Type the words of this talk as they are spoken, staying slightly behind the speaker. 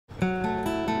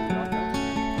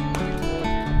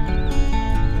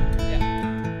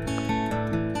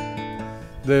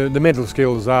The mental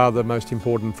skills are the most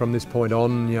important from this point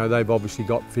on. You know, they've obviously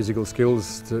got physical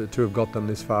skills to have got them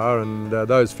this far, and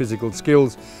those physical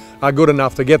skills are good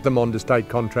enough to get them onto state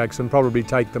contracts and probably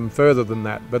take them further than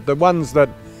that. But the ones that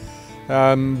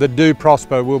do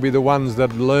prosper will be the ones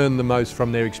that learn the most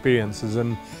from their experiences,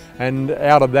 and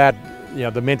out of that, you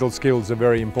know, the mental skills are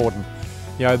very important.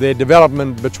 You know, their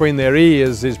development between their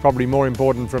ears is probably more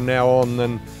important from now on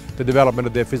than the development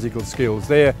of their physical skills.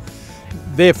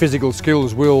 Their physical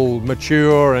skills will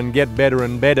mature and get better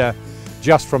and better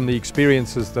just from the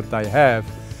experiences that they have.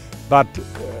 But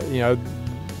you know,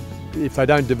 if they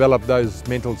don't develop those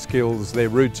mental skills, their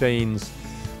routines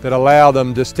that allow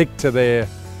them to stick to their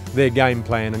game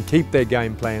plan and keep their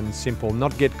game plan simple,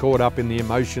 not get caught up in the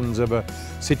emotions of a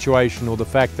situation or the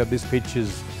fact that this pitch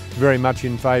is very much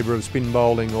in favour of spin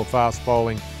bowling or fast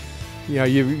bowling. You know,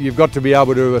 you've got to be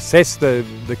able to assess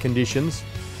the conditions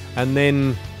and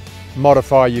then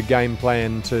modify your game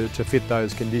plan to fit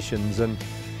those conditions, and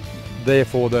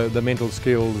therefore the mental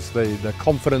skills, the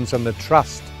confidence and the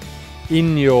trust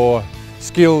in your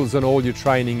skills and all your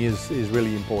training is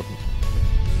really important.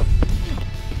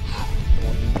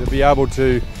 To be able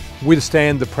to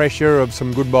withstand the pressure of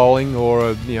some good bowling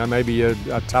or you know, maybe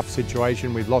a tough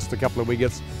situation, we've lost a couple of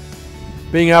wickets.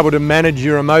 Being able to manage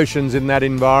your emotions in that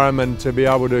environment, to be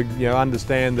able to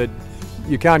understand that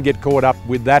you can't get caught up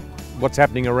with that, what's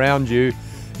happening around you.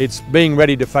 It's being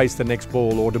ready to face the next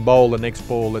ball or to bowl the next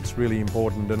ball that's really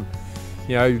important,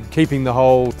 and keeping the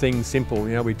whole thing simple.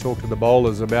 We talk to the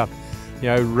bowlers about,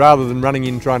 rather than running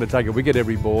in trying to take a wicket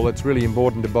every ball, it's really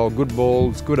important to bowl good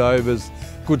balls, good overs,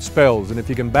 good spells, and if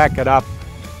you can back it up,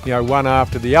 one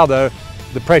after the other,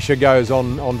 the pressure goes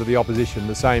onto the opposition.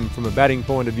 The same from a batting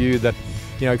point of view, that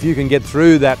if you can get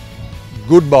through that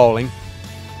good bowling,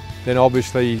 then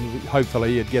obviously,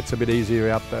 hopefully, it gets a bit easier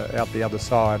out the other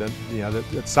side, and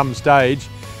at some stage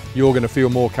you're going to feel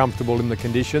more comfortable in the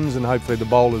conditions, and hopefully the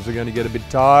bowlers are going to get a bit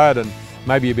tired and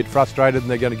maybe a bit frustrated, and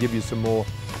they're going to give you some more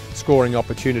scoring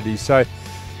opportunities. So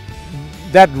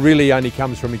that really only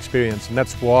comes from experience, and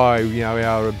that's why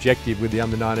our objective with the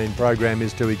Under-19 program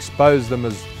is to expose them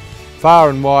as far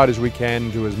and wide as we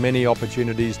can to as many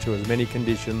opportunities, to as many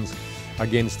conditions,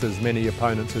 against as many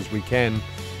opponents as we can,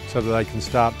 so that they can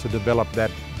start to develop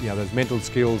that, those mental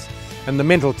skills and the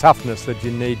mental toughness that you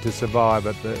need to survive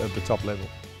at the top level.